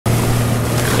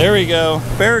There we go.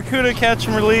 Barracuda catch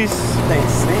and release.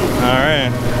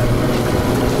 Alright.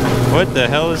 What the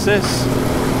hell is this?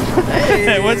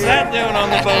 Hey. What's that doing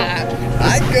on the boat?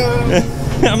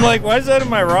 Heiko! I'm like, why is that in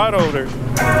my rod holder?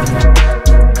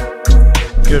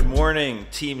 Good morning,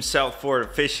 Team South Florida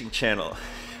Fishing Channel.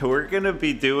 We're gonna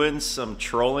be doing some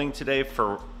trolling today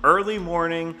for early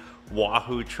morning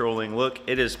wahoo trolling. Look,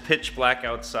 it is pitch black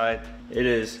outside. It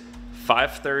is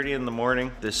 5:30 in the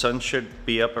morning. The sun should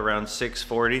be up around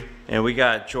 6:40. And we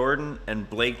got Jordan and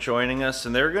Blake joining us,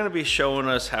 and they're gonna be showing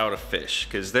us how to fish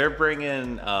because they're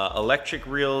bringing electric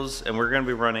reels, and we're gonna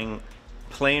be running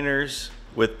planers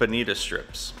with bonito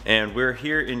strips. And we're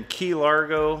here in Key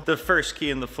Largo, the first key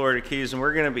in the Florida Keys, and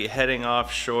we're gonna be heading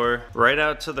offshore right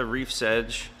out to the reef's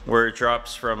edge where it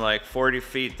drops from like 40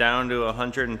 feet down to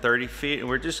 130 feet. And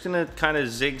we're just gonna kind of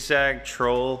zigzag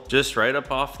troll just right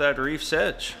up off that reef's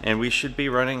edge. And we should be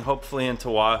running hopefully into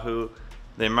wahoo.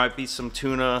 There might be some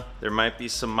tuna, there might be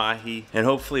some mahi, and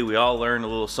hopefully we all learn a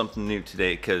little something new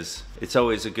today because it's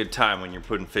always a good time when you're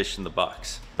putting fish in the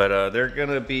box. But they're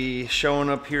gonna be showing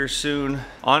up here soon.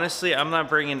 Honestly, I'm not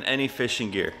bringing any fishing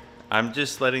gear. I'm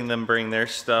just letting them bring their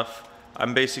stuff.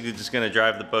 I'm basically just gonna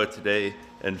drive the boat today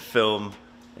and film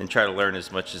and try to learn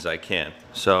as much as I can.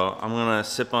 So I'm gonna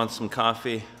sip on some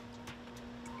coffee.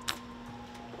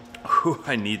 Whew,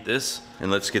 I need this. And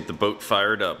let's get the boat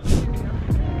fired up.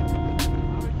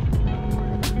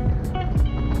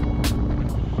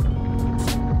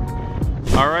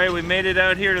 All right, we made it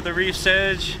out here to the reef's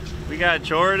edge. We got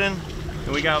Jordan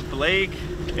and we got Blake,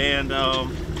 and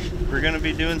we're gonna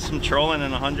be doing some trolling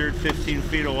in 115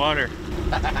 feet of water.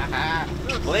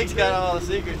 Blake's got all the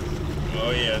secrets. Oh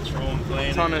yeah, trolling planers.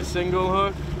 It's on a single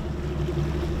hook.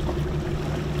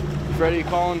 Freddie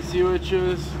Collins sea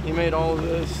witches. He made all of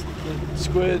this. The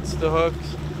squids, the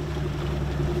hooks.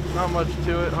 Not much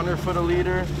to it. 100 foot a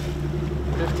leader.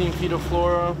 15 feet of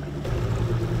fluoro.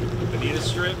 Bonito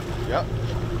strip. Yep.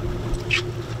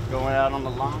 Going out on the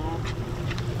lawn.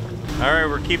 All right,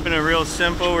 we're keeping it real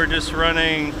simple. We're just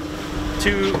running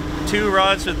two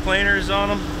rods with planers on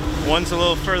them. One's a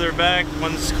little further back,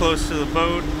 one's close to the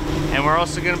boat. And we're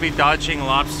also gonna be dodging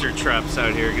lobster traps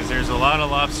out here because there's a lot of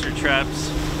lobster traps.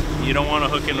 You don't wanna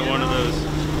hook into one of those.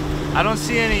 I don't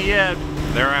see any yet.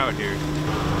 They're out here.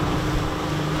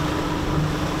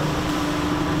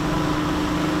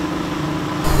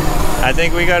 I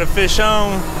think we got a fish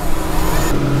on.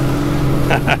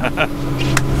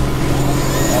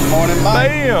 One morning bite.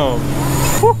 Bam!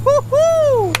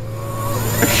 Woo-hoo-hoo!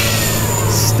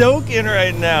 Stoking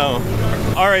right now.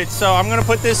 All right, so I'm gonna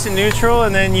put this in neutral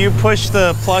and then you push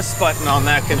the plus button on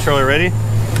that controller. Ready?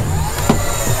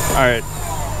 All right.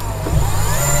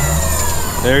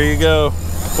 There you go.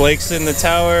 Blake's in the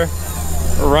tower,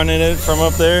 running it from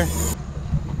up there.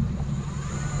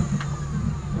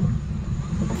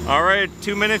 All right,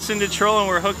 2 minutes into trolling,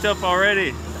 we're hooked up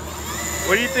already.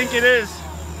 What do you think it is?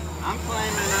 I'm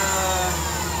claiming,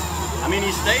 I mean,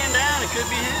 he's staying down. It could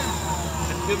be him.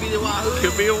 It could be the wahoo.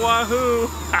 Could be a wahoo.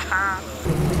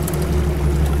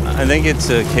 I think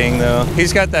it's a king though.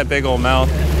 He's got that big old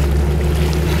mouth.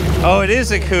 Oh, it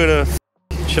is a cuda.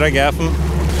 Should I gaff him?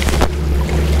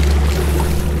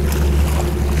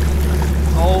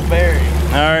 Old Barry.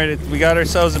 All right, we got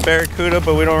ourselves a barracuda,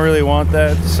 but we don't really want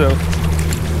that, so.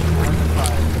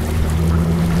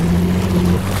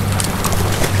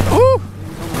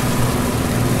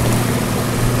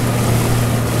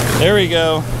 There we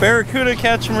go. Barracuda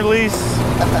catch and release.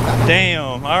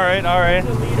 Damn. All right, all right.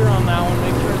 The leader on that one,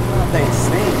 make sure it's not They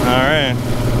stink. All right.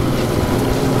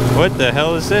 What the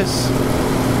hell is this?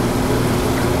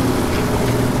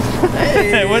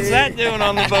 Hey. What's that doing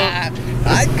on the boat?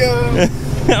 Heiko.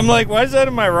 I'm like, why is that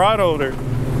in my rod holder?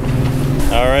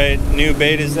 All right, new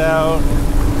bait is out.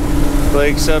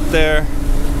 Blake's up there.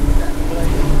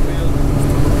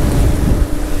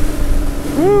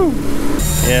 Woo.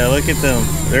 Yeah, look at them.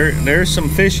 There's some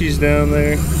fishies down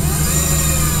there.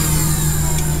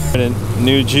 A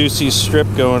new juicy strip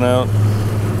going out.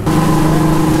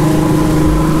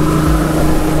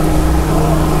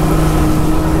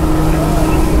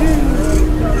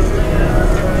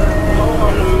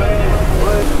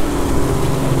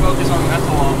 focus on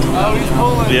methanol. Oh, he's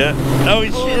pulling. Yeah. Oh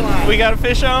shit. We got a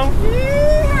fish on?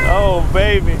 Yeah. Oh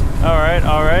baby. All right,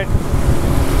 all right.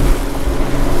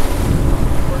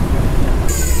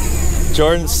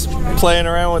 Jordan's playing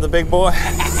around with a big boy.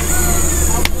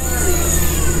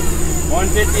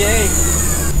 158.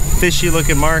 Fishy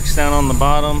looking marks down on the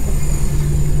bottom.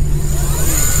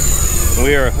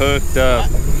 We are hooked up.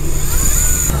 Did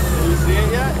you see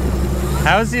it yet?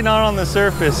 How is he not on the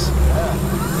surface? Yeah.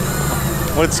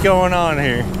 What's going on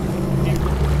here?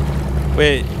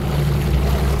 Wait,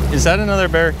 is that another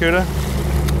barracuda?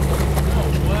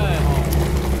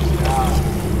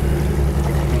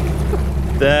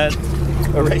 That.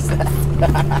 Erase that.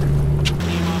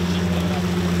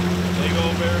 Big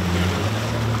old barracuda.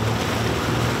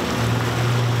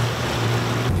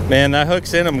 Man, that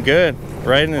hook's in him good.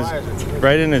 Right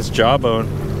in his jawbone.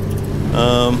 You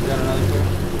got another pair?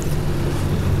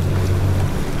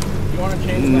 You want to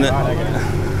change that?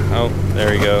 Oh,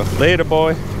 there we go. Later,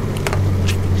 boy.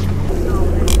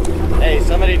 Hey,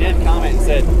 somebody did comment and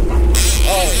said,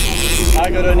 "Oh,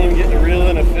 Heiko doesn't even get to reel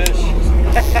in a fish."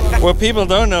 What people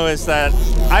don't know is that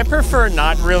I prefer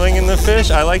not reeling in the fish.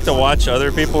 I like to watch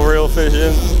other people reel fish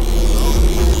in.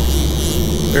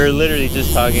 We were literally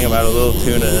just talking about a little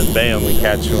tuna and bam, we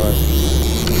catch one.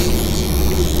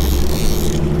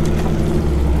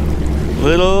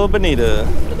 Little bonito.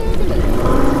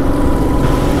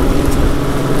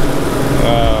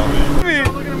 Wow. Look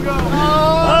at him go.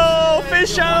 Oh,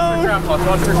 fish on!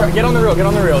 Get on the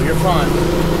reel, you're fine.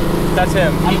 That's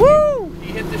him. Woo!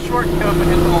 He hit the short cup and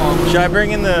hit the long. Should I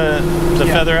bring in the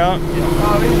feather out?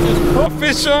 Yeah. Oh,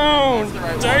 fish on!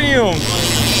 Damn!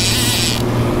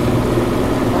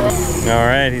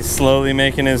 Alright, he's slowly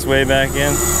making his way back in.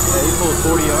 Yeah, he pulled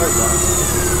 40 yards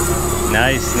out.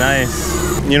 Nice, nice.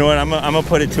 You know what? I'm gonna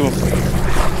put it to him.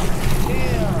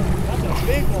 Damn, that's a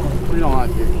big one. We don't like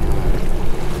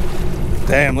it.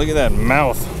 Damn, look at that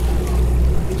mouth.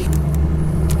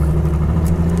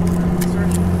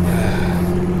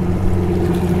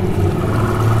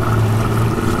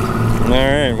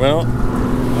 Alright, well,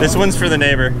 this one's for the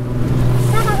neighbor.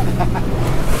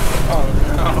 Oh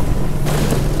no.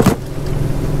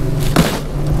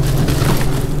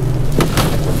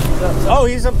 Oh,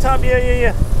 he's up top.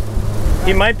 Yeah.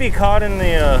 He might be caught in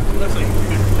the.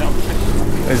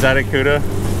 Is that a cuda?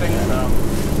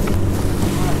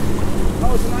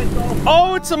 Oh, it's a nice dolphin.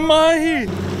 Oh, it's a mahi.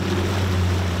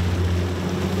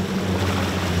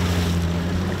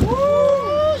 Woo!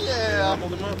 Yeah.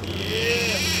 Hold him up.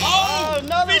 Yeah. Oh,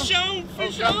 another Fish on,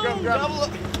 fish on. Double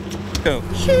it. Go.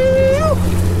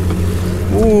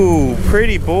 Ooh,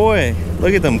 pretty boy.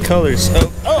 Look at them colors. Oh.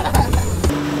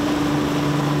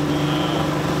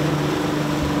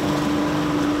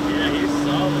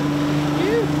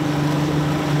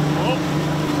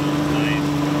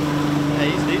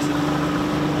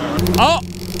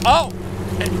 Oh!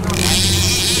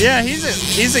 Yeah, he's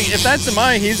a, if that's a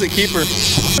mahi, he's a keeper.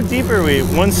 How deep are we?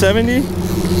 170?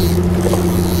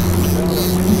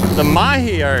 The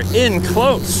mahi are in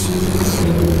close.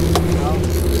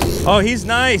 Oh, he's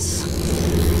nice.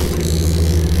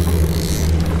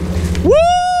 Woo!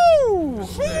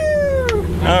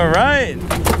 All right.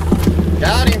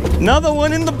 Got him. Another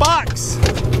one in the box.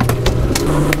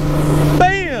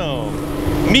 Bam!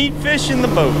 Meat fish in the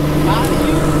boat.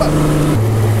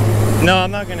 No,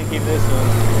 I'm not gonna keep this one.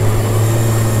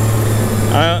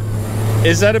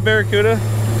 Is that a barracuda?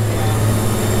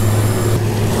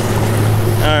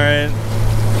 All right.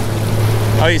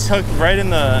 Oh, he's hooked right in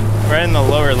the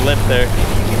lower lip there.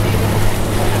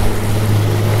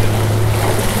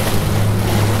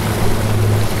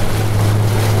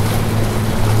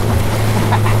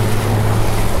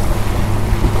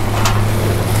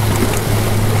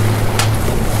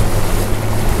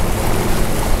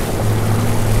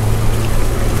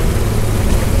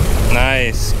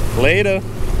 Nice. Later.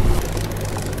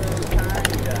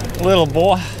 Little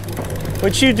boy.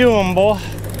 What you doing, boy?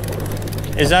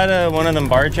 Is that one of them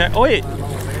bar jack? Oh, wait.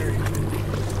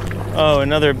 Oh,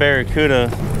 another barracuda.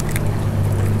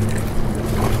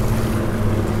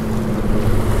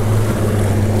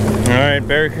 All right,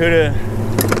 barracuda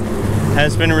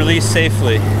has been released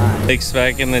safely. Lake's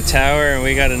back in the tower, and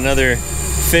we got another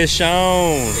fish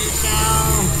on.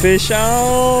 Fish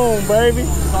on, baby.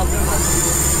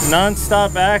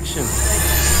 Non-stop action.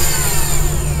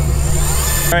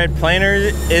 All right, planer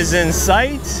is in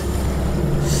sight.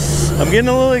 I'm getting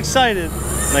a little excited.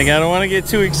 Like, I don't want to get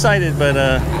too excited, but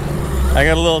I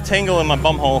got a little tangle in my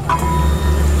bum hole.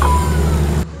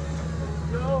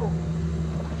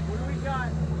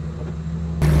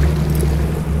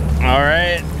 All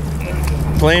right,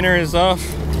 planer is off.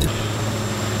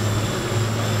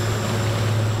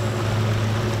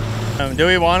 Do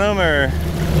we want him, or?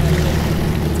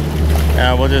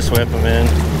 Yeah, we'll just whip him in.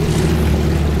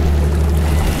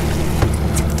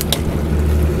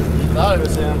 Thought it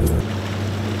was him.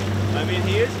 I mean,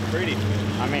 he is pretty.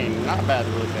 I mean, not bad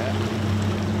to look at.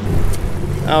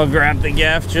 I'll grab the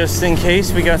gaff just in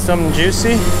case we got something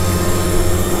juicy.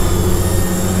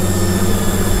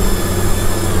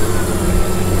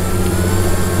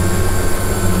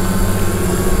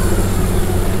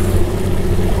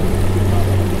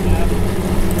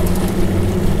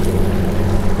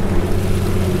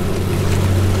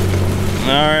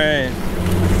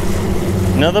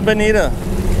 Another bonito.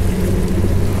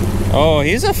 Oh,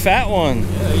 he's a fat one.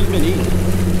 Yeah, he's been eating.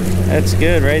 That's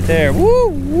good right there. Woo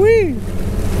wee.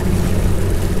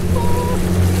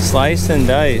 Sliced and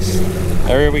diced.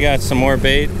 There we got some more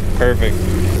bait. Perfect.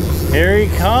 Here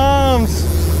he comes.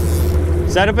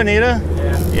 Is that a bonito?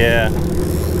 Yeah.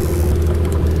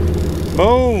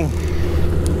 Boom.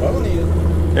 Bonito.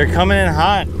 They're coming in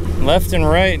hot, left and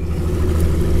right.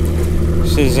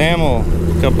 Shazamel,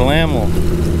 kablamel.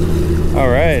 All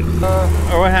right.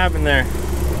 Or what happened there?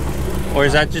 Or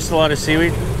is that just a lot of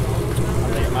seaweed? I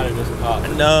think it might have just caught.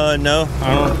 No,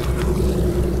 I don't.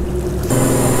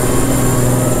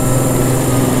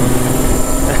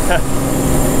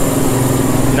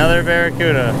 Another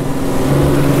barracuda.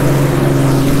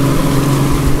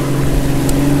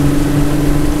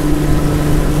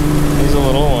 He's a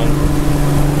little one.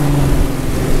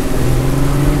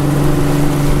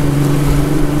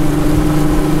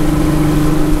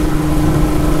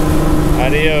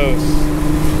 Adios.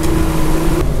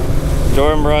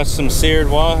 Jordan brought some seared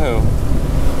wahoo.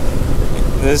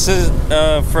 This is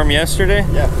from yesterday?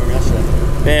 Yeah, from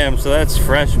yesterday. Damn, so that's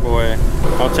fresh, boy.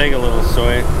 I'll take a little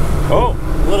soy. Oh!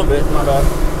 A little bit, my bad.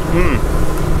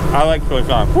 I like soy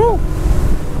sauce. Woo!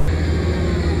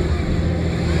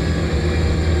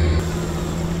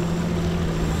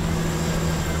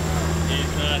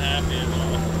 He's not happy at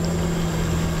all.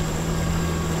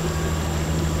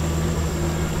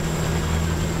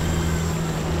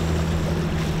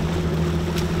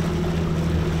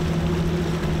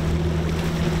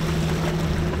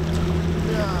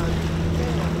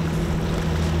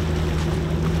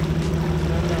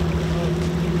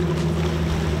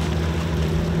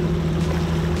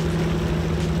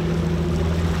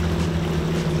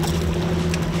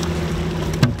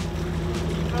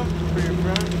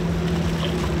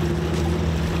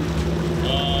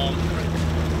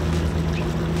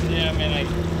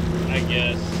 I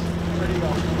guess. Where do you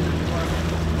go?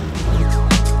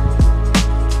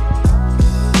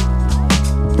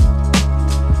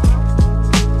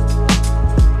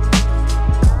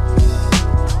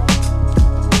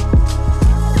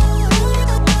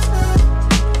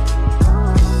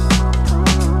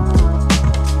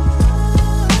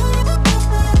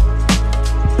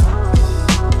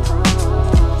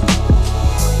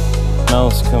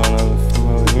 Smells coming over from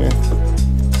over here.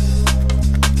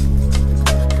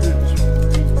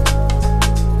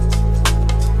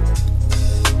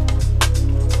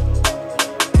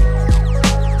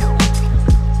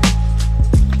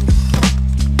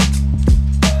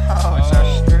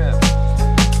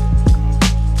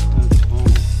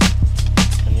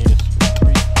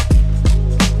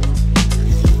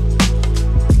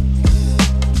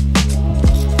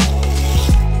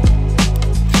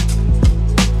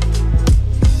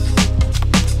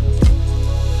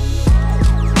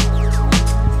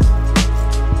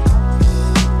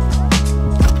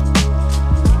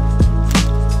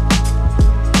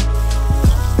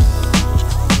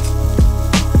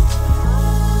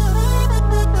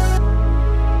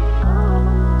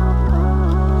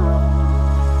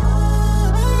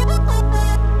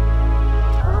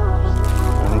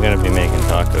 Gonna be making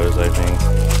tacos, I think.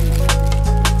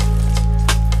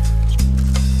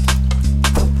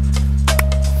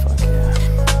 Fuck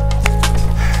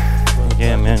yeah.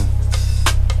 Yeah, man.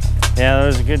 Yeah, that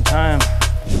was a good time.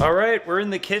 All right, we're in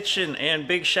the kitchen, and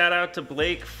big shout out to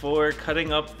Blake for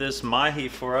cutting up this mahi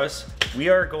for us. We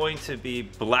are going to be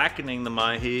blackening the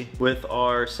mahi with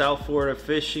our South Florida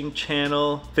Fishing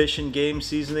Channel fish and game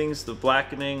seasonings. The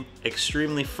blackening,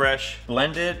 extremely fresh,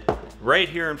 blended right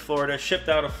here in Florida, shipped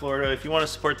out of Florida. If you want to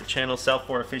support the channel,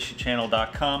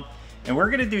 southfloridafishingchannel.com. And we're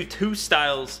gonna do two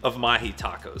styles of mahi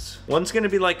tacos. One's gonna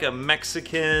be like a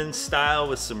Mexican style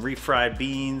with some refried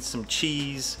beans, some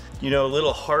cheese, you know, a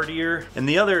little heartier. And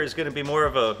the other is gonna be more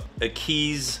of a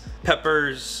Keys,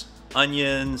 peppers,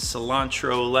 onions,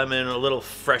 cilantro, lemon, a little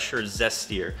fresher,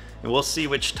 zestier. And we'll see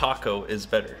which taco is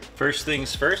better. First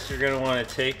things first, you're gonna wanna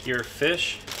take your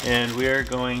fish and we are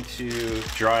going to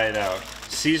dry it out.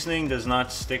 Seasoning does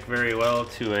not stick very well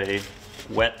to a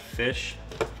wet fish.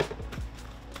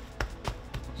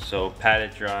 So pat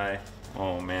it dry.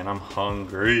 Oh man, I'm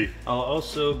hungry. I'll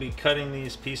also be cutting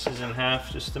these pieces in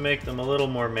half just to make them a little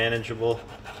more manageable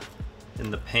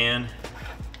in the pan.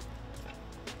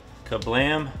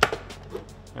 Kablam.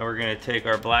 Now we're gonna take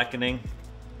our blackening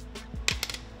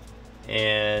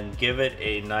and give it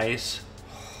a nice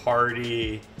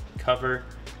hearty cover.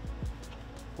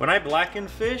 When I blacken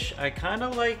fish, I kind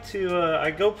of like to,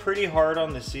 I go pretty hard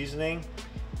on the seasoning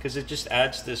because it just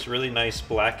adds this really nice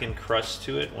blackened crust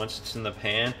to it once it's in the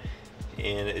pan,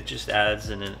 and it just adds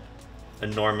an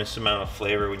enormous amount of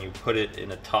flavor when you put it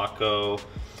in a taco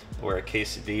or a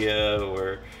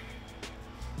quesadilla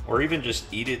or even just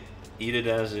eat it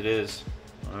as it is.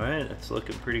 All right, that's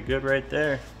looking pretty good right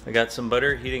there. I got some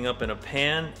butter heating up in a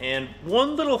pan, and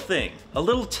one little thing, a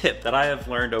little tip that I have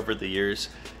learned over the years,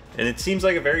 and it seems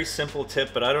like a very simple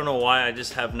tip, but I don't know why I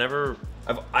just have never,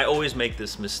 I always make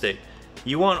this mistake.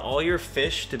 You want all your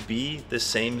fish to be the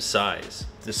same size,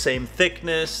 the same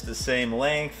thickness, the same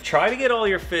length. Try to get all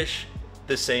your fish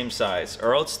the same size,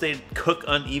 or else they cook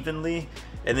unevenly,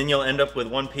 and then you'll end up with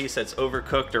one piece that's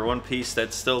overcooked or one piece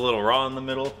that's still a little raw in the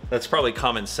middle. That's probably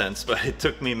common sense, but it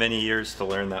took me many years to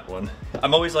learn that one.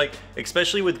 I'm always like,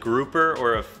 especially with grouper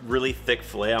or a really thick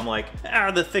fillet, I'm like,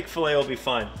 the thick fillet will be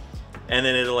fine. And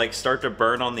then it'll like start to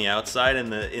burn on the outside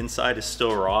and the inside is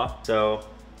still raw. So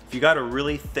if you got a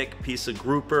really thick piece of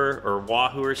grouper or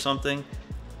wahoo or something,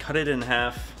 cut it in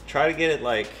half. Try to get it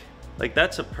like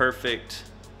that's a perfect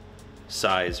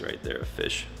size right there of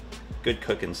fish. Good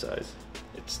cooking size.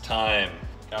 It's time.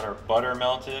 Got our butter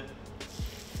melted.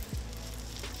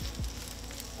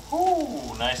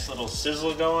 Ooh, nice little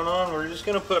sizzle going on. We're just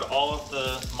gonna put all of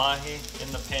the mahi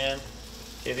in the pan.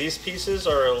 Okay, these pieces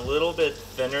are a little bit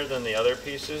thinner than the other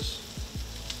pieces.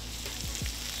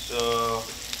 So,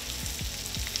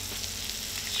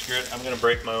 screw it, I'm gonna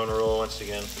break my own rule once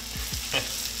again.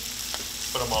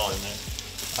 Put them all in there.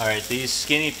 All right, these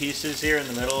skinny pieces here in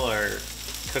the middle are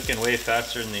cooking way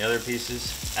faster than the other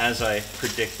pieces, as I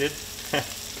predicted.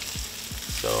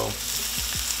 So,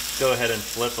 go ahead and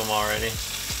flip them already.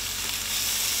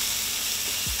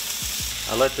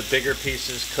 I let the bigger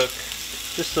pieces cook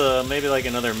just maybe like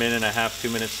another minute and a half, 2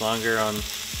 minutes longer on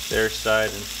their side,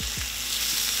 and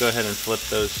go ahead and flip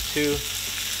those too.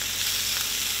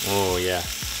 Oh yeah.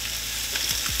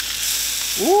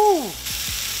 Woo!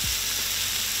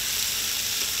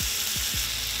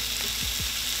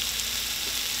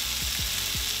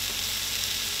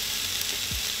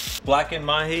 Blackened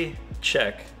mahi,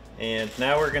 check. And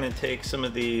now we're gonna take some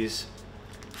of these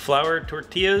flour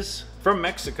tortillas from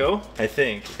Mexico, I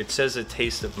think. It says a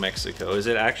taste of Mexico. Is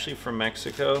it actually from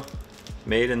Mexico?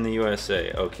 Made in the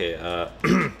USA. Okay,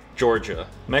 Georgia.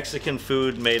 Mexican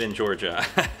food made in Georgia.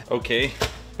 Okay,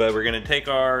 but we're gonna take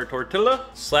our tortilla,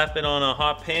 slap it on a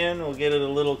hot pan. We'll get it a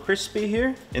little crispy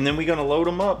here. And then we're gonna load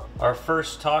them up. Our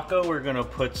first taco, we're gonna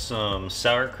put some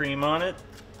sour cream on it.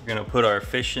 We're gonna put our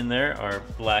fish in there, our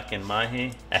blackened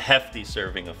mahi, a hefty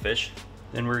serving of fish.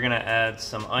 Then we're gonna add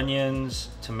some onions,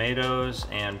 tomatoes,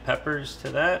 and peppers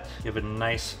to that. Give it a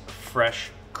nice,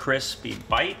 fresh, crispy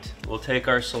bite. We'll take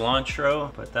our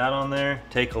cilantro, put that on there.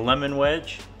 Take a lemon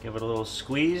wedge, give it a little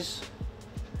squeeze.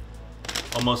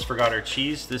 Almost forgot our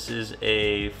cheese. This is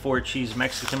a 4-cheese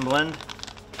Mexican blend.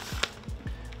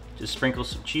 Just sprinkle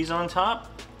some cheese on top.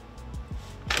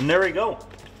 And there we go.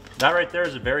 That right there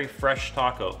is a very fresh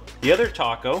taco. The other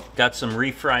taco got some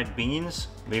refried beans.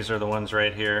 These are the ones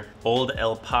right here. Old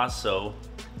El Paso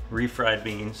refried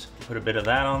beans. Put a bit of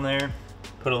that on there.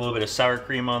 Put a little bit of sour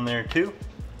cream on there too.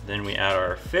 Then we add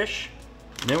our fish.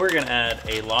 And then we're gonna add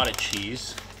a lot of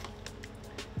cheese.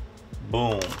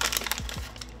 Boom.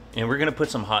 And we're gonna put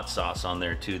some hot sauce on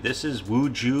there too. This is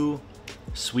Wuju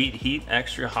Sweet Heat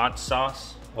Extra Hot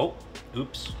Sauce. Oh,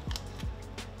 oops.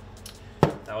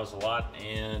 That was a lot,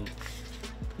 and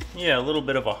yeah, a little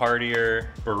bit of a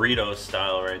heartier burrito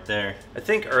style right there. I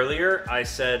think earlier I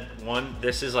said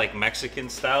this is like Mexican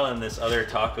style and this other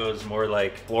taco is more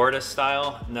like Florida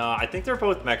style. No, I think they're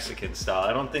both Mexican style.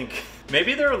 I don't think,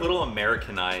 maybe they're a little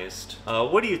Americanized.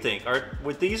 What do you think?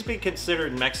 Would these be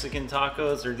considered Mexican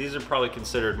tacos, or these are probably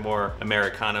considered more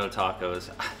Americano tacos?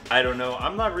 I don't know.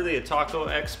 I'm not really a taco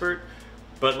expert,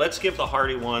 but let's give the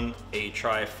hearty one a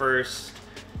try first.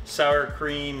 Sour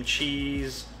cream,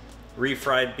 cheese,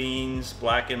 refried beans,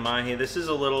 blackened mahi. This is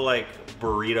a little like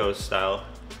burrito style.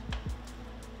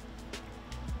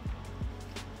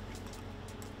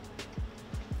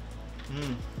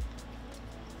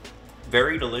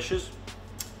 Very delicious,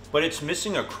 but it's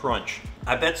missing a crunch.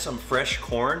 I bet some fresh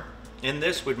corn in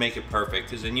this would make it perfect,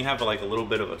 because then you have like a little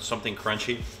bit of something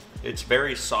crunchy. It's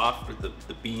very soft with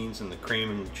the beans and the cream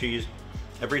and the cheese.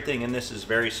 Everything in this is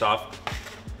very soft.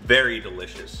 Very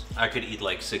delicious. I could eat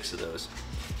like 6 of those.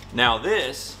 Now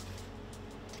this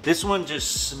one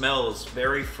just smells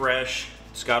very fresh.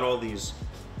 It's got all these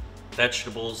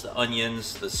vegetables, the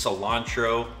onions, the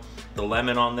cilantro, the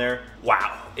lemon on there.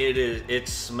 Wow, it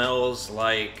smells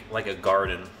like a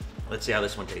garden. Let's see how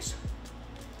this one tastes.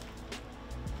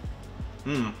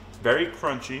 Very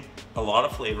crunchy, a lot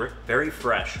of flavor, very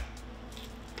fresh.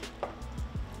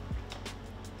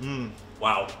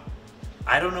 Wow.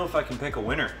 I don't know if I can pick a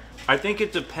winner. I think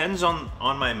it depends on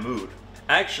my mood.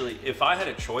 Actually, if I had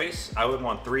a choice, I would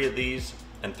want 3 of these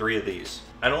and 3 of these.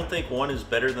 I don't think one is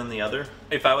better than the other.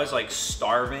 If I was like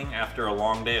starving after a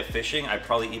long day of fishing, I'd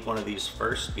probably eat one of these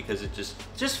first because it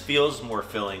just feels more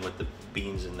filling with the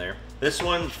beans in there. This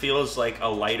one feels like a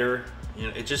lighter, you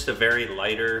know, it's just a very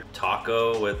lighter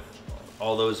taco with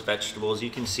all those vegetables. You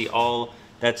can see all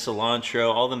that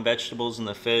cilantro, all them vegetables in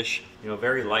the fish. You know,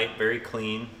 very light, very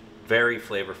clean, very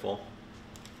flavorful.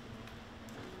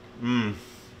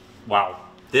 Wow.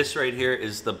 This right here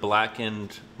is the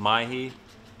blackened mahi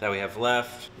that we have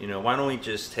left. You know, why don't we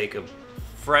just take a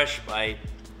fresh bite,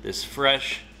 this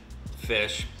fresh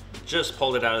fish, just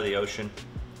pulled it out of the ocean.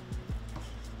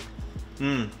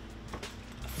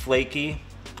 Flaky,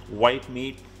 white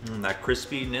meat, that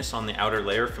crispiness on the outer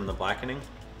layer from the blackening.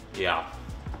 Yeah.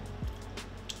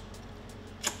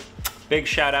 Big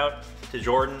shout out to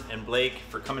Jordan and Blake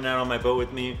for coming out on my boat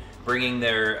with me, bringing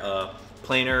their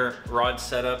planer rod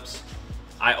setups.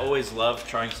 I always love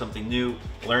trying something new,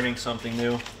 learning something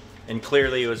new, and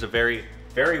clearly it was a very,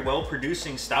 very well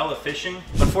producing style of fishing.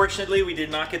 Unfortunately, we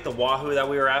did not get the wahoo that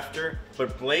we were after,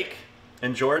 but Blake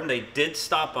and Jordan, they did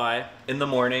stop by in the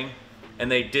morning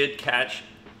and they did catch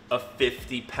a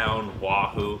 50-pound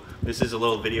wahoo. This is a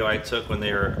little video I took when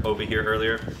they were over here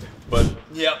earlier, but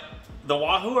yep. The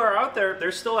wahoo are out there,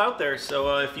 they're still out there.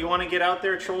 So if you want to get out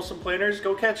there, troll some planers,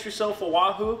 go catch yourself a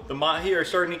wahoo. The mahi are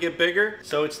starting to get bigger.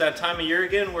 So it's that time of year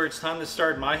again where it's time to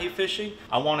start mahi fishing.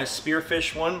 I want to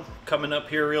spearfish one coming up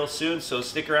here real soon. So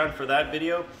stick around for that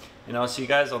video and I'll see you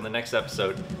guys on the next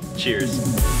episode.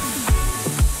 Cheers.